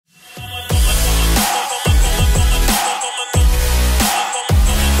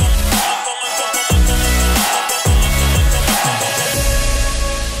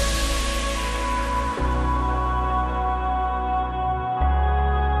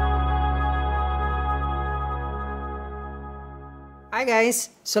Hi guys!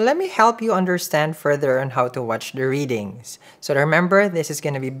 So let me help you understand further on how to watch the readings. So remember, this is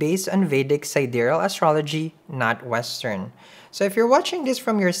going to be based on Vedic sidereal astrology, not Western. So if you're watching this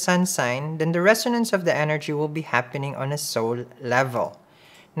from your sun sign, then the resonance of the energy will be happening on a soul level.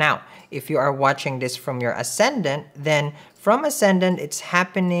 Now, if you are watching this from your ascendant, then from ascendant, it's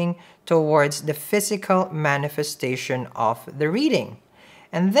happening towards the physical manifestation of the reading.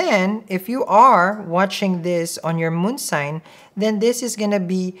 And then, if you are watching this on your moon sign, then this is going to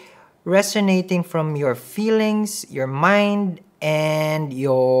be resonating from your feelings, your mind, and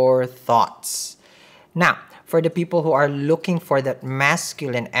your thoughts. Now, for the people who are looking for that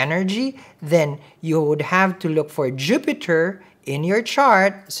masculine energy, then you would have to look for Jupiter in your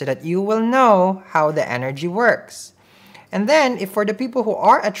chart so that you will know how the energy works. And then, if for the people who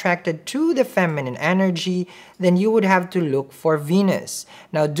are attracted to the feminine energy, then you would have to look for Venus.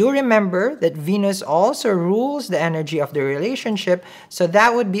 Now, do remember that Venus also rules the energy of the relationship, so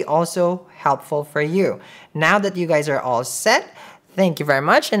that would be also helpful for you. Now that you guys are all set, thank you very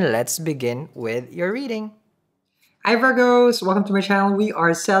much, and let's begin with your reading. Hi Virgos! Welcome to my channel. We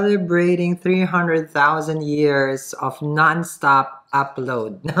are celebrating 300,000 years of non-stop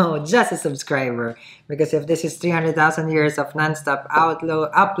upload. No, just a subscriber. Because if this is 300,000 years of non-stop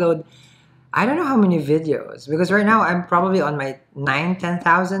upload, I don't know how many videos. Because right now, I'm probably on my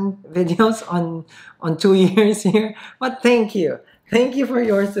 10,000 videos on 2 years here. But thank you. Thank you for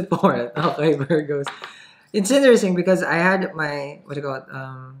your support. Okay, Virgos. It's interesting because I had my, what do you call it,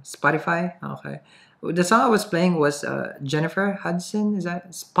 Spotify. Okay. The song I was playing was Jennifer Hudson. Is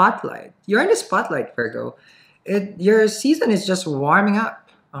that Spotlight? You're in the spotlight, Virgo. Your season is just warming up.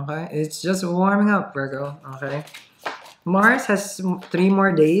 Okay, it's just warming up, Virgo. Okay, Mars has 3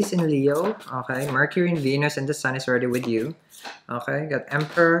 more days in Leo. Okay, Mercury and Venus and the Sun is already with you. Okay, got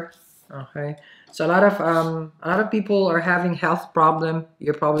Emperor. Okay, so a lot of people are having health problem.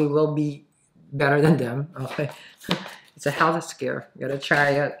 You probably will be better than them. Okay. It's a health scare. You got a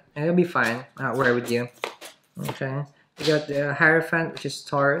chariot, and it'll be fine. Not worry with you. Okay. You got the Hierophant, which is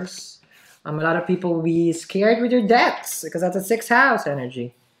Taurus. A lot of people will be scared with your debts because that's a 6th house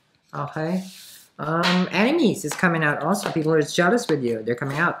energy. Okay. Enemies is coming out also. People are jealous with you. They're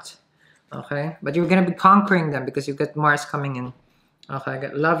coming out. Okay. But you're gonna be conquering them because you've got Mars coming in. Okay. I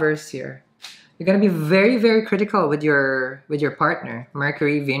got Lovers here. You're gonna be very, very critical with your partner.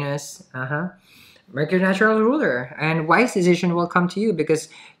 Mercury, Venus. Mercury natural ruler, and wise decision will come to you because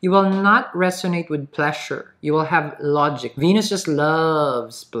you will not resonate with pleasure. You will have logic. Venus just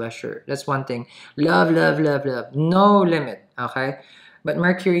loves pleasure. That's one thing. Love, love, love, love. No limit. Okay? But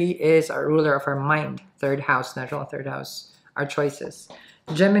Mercury is our ruler of our mind. 3rd house, natural 3rd house. Our choices.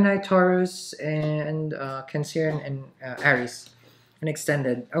 Gemini, Taurus, and Cancer and Aries. And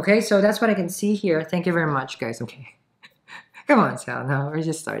extended. Okay, so that's what I can see here. Thank you very much, guys. Okay. Come on, Sal. No, we're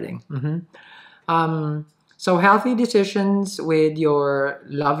just starting. So healthy decisions with your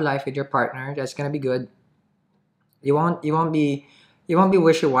love life with your partner, that's gonna be good. You won't be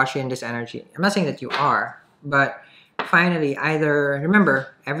wishy-washy in this energy. I'm not saying that you are, but finally, either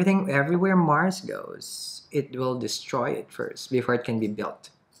remember everywhere Mars goes, it will destroy it first before it can be built.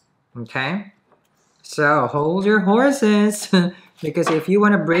 Okay? So hold your horses because if you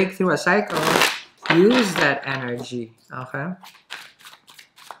want to break through a cycle, use that energy. Okay?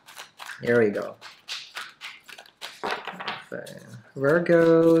 Here we go. Okay.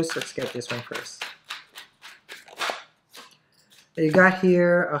 Virgos, let's get this one first. You got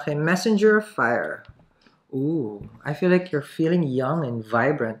here, okay, Messenger of Fire. Ooh, I feel like you're feeling young and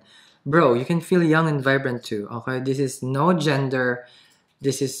vibrant. Bro, you can feel young and vibrant too, okay? This is no gender.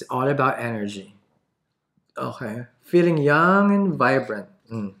 This is all about energy. Okay, feeling young and vibrant.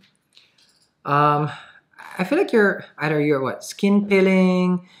 I feel like you're what, skin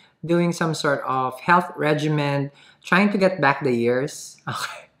peeling, doing some sort of health regimen, trying to get back the years.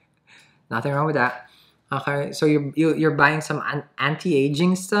 Okay, nothing wrong with that. Okay, so you're buying some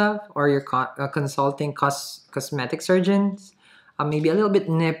anti-aging stuff, or you're consulting cosmetic surgeons. Maybe a little bit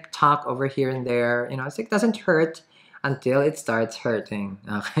nip tuck over here and there. You know, it's like it doesn't hurt until it starts hurting.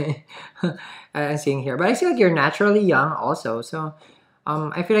 Okay, I'm seeing here, but I see like you're naturally young also. So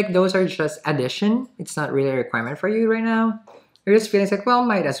I feel like those are just addition. It's not really a requirement for you right now. You're just feeling like, well,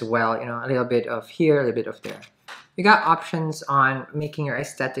 might as well, you know, a little bit of here, a little bit of there. You got options on making your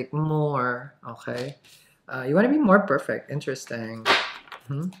aesthetic more, okay? You want to be more perfect. Interesting.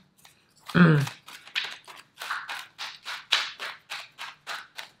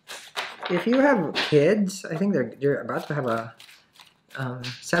 If you have kids, I think you're about to have a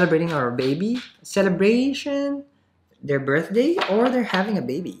celebrating our baby celebration, their birthday, or they're having a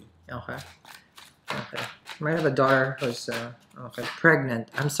baby. Okay. Okay. Might have a daughter who's okay, pregnant.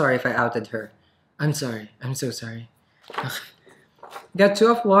 I'm sorry if I outed her. I'm sorry. I'm so sorry. Got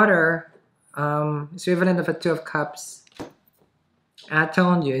two of water. It's equivalent of a two of cups. I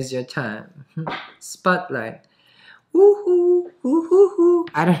told you it's your time. Spotlight. Woohoo! Woohoo!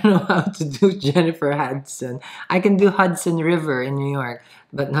 I don't know how to do Jennifer Hudson. I can do Hudson River in New York,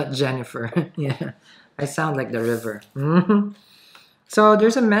 but not Jennifer. Yeah, I sound like the river. So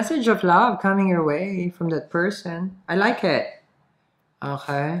there's a message of love coming your way from that person. I like it.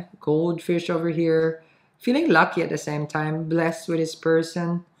 Okay, goldfish over here. Feeling lucky at the same time, blessed with this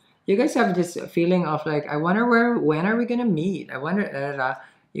person. You guys have this feeling of like, I wonder when are we gonna meet? I wonder,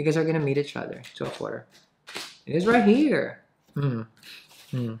 you guys are gonna meet each other. Two of water. It is right here. Very,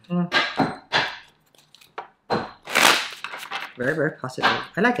 very positive.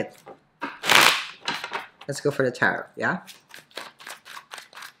 I like it. Let's go for the tarot, yeah?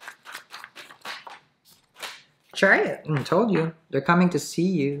 Try it. Told you. They're coming to see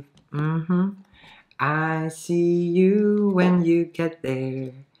you. I see you when you get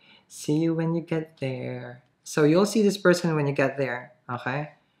there. See you when you get there. So you'll see this person when you get there,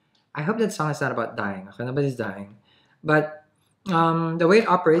 okay? I hope that song is not about dying, okay? Nobody's dying. But the way it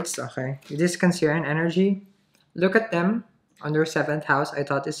operates, okay? This Cancerian energy, look at them on their 7th house. I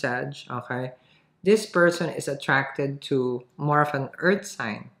thought it's Sag, okay? This person is attracted to more of an earth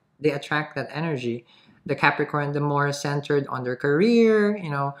sign. They attract that energy. The Capricorn, the more centered on their career, you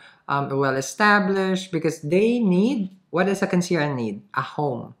know, well-established, because they need, what does a Cancerian need? A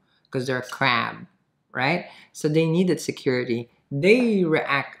home, because they're a crab, right? So they needed security. They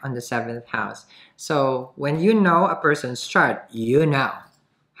react on the 7th house. So when you know a person's chart, you know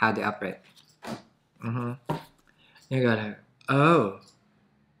how they operate. You gotta, oh,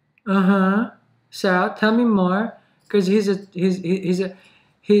 so tell me more, because he's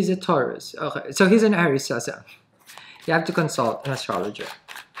a Taurus. Okay, so he's an Aries. So you have to consult an astrologer.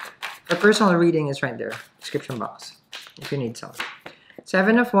 The personal reading is right there, description box, if you need some.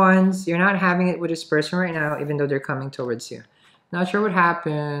 7 of Wands. You're not having it with this person right now, even though they're coming towards you. Not sure what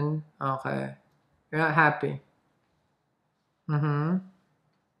happened. Okay, you're not happy. Not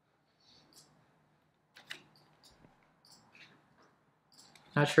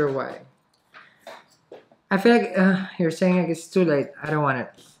sure why. I feel like you're saying like it's too late. I don't want it.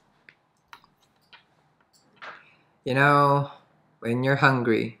 You know, when you're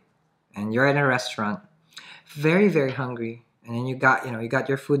hungry and you're in a restaurant, very, very hungry, and then you got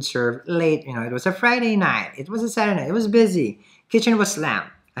your food served late. You know, it was a Friday night. It was a Saturday night. It was busy. Kitchen was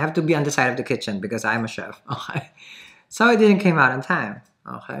slammed. I have to be on the side of the kitchen because I'm a chef. Okay. So it didn't come out on time.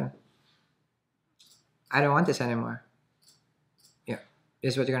 Okay. I don't want this anymore. Yeah.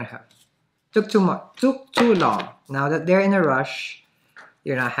 This is what you're gonna have. Took too long. Now that they're in a rush,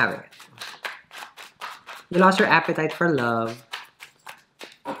 you're not having it. You lost your appetite for love.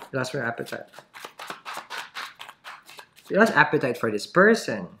 You lost your appetite. You lost appetite for this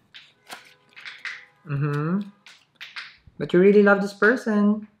person. But you really love this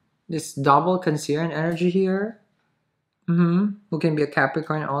person. This double Cancerian energy here. Who can be a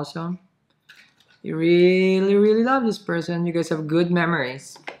Capricorn also. You really, really love this person. You guys have good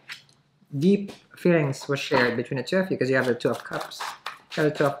memories. Deep feelings were shared between the two of you because you have the 2 of Cups. You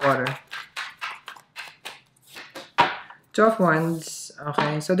have the 2 of Water. 2 of Wands.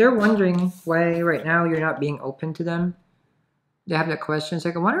 Okay, so they're wondering why right now you're not being open to them. They have the questions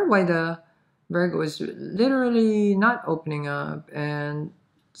like, I wonder why the Virgo is literally not opening up. And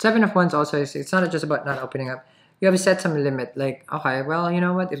 7 of Wands also, it's not just about not opening up. You have to set some limit. Like, okay, well, you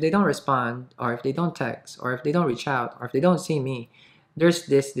know what? If they don't respond, or if they don't text, or if they don't reach out, or if they don't see me, there's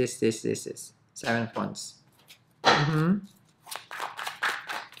this. 7 of Wands.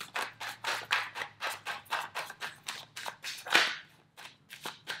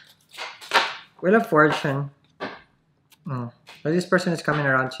 Wheel of Fortune. But this person is coming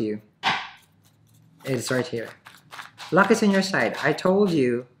around to you. It's right here. Luck is on your side. I told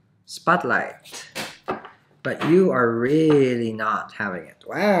you, spotlight. But you are really not having it.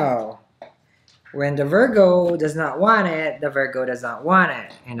 Wow. When the Virgo does not want it, the Virgo does not want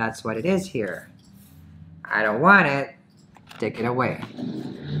it. And that's what it is here. I don't want it. Take it away.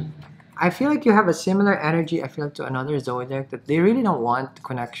 I feel like you have a similar energy, I feel, to another zodiac, that they really don't want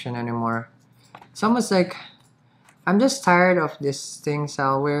connection anymore. It's almost like, I'm just tired of this thing,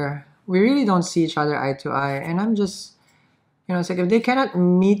 Sal, where we really don't see each other eye to eye. And I'm just, you know, it's like if they cannot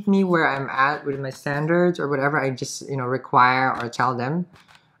meet me where I'm at with my standards or whatever I just, you know, require or tell them,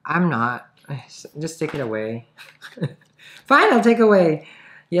 I'm not. Just take it away. Fine, I'll take away.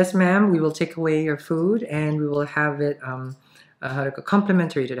 Yes, ma'am, we will take away your food and we will have it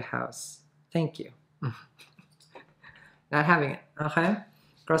complimentary to the house. Thank you. not having it. Okay,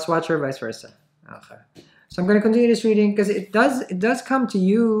 cross watch or vice versa. Okay, so I'm gonna continue this reading because it does come to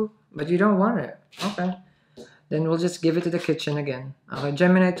you, but you don't want it. Okay, then we'll just give it to the kitchen again. Okay,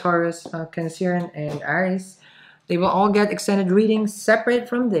 Gemini, Taurus, Cancer, and Aries. They will all get extended readings separate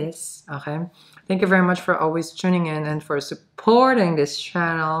from this. Okay. Thank you very much for always tuning in and for supporting this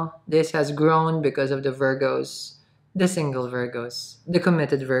channel. This has grown because of the Virgos, the single Virgos, the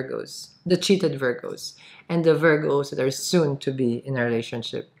committed Virgos, the cheated Virgos, and the Virgos that are soon to be in a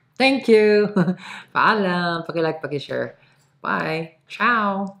relationship. Thank you. Paalam. Paki-like, paki-share. Bye.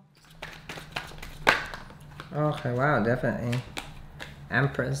 Ciao. Okay, wow, definitely.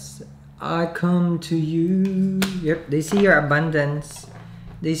 Empress, I come to you. Yep, they see your abundance.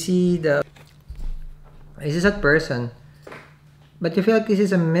 They see the... This is that person. But you feel like this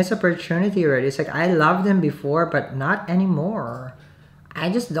is a missed opportunity already. It's like, I loved them before, but not anymore. I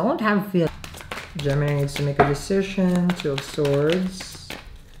just don't have feel. Gemini needs to make a decision. Two of Swords.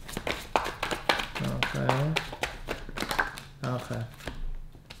 Okay.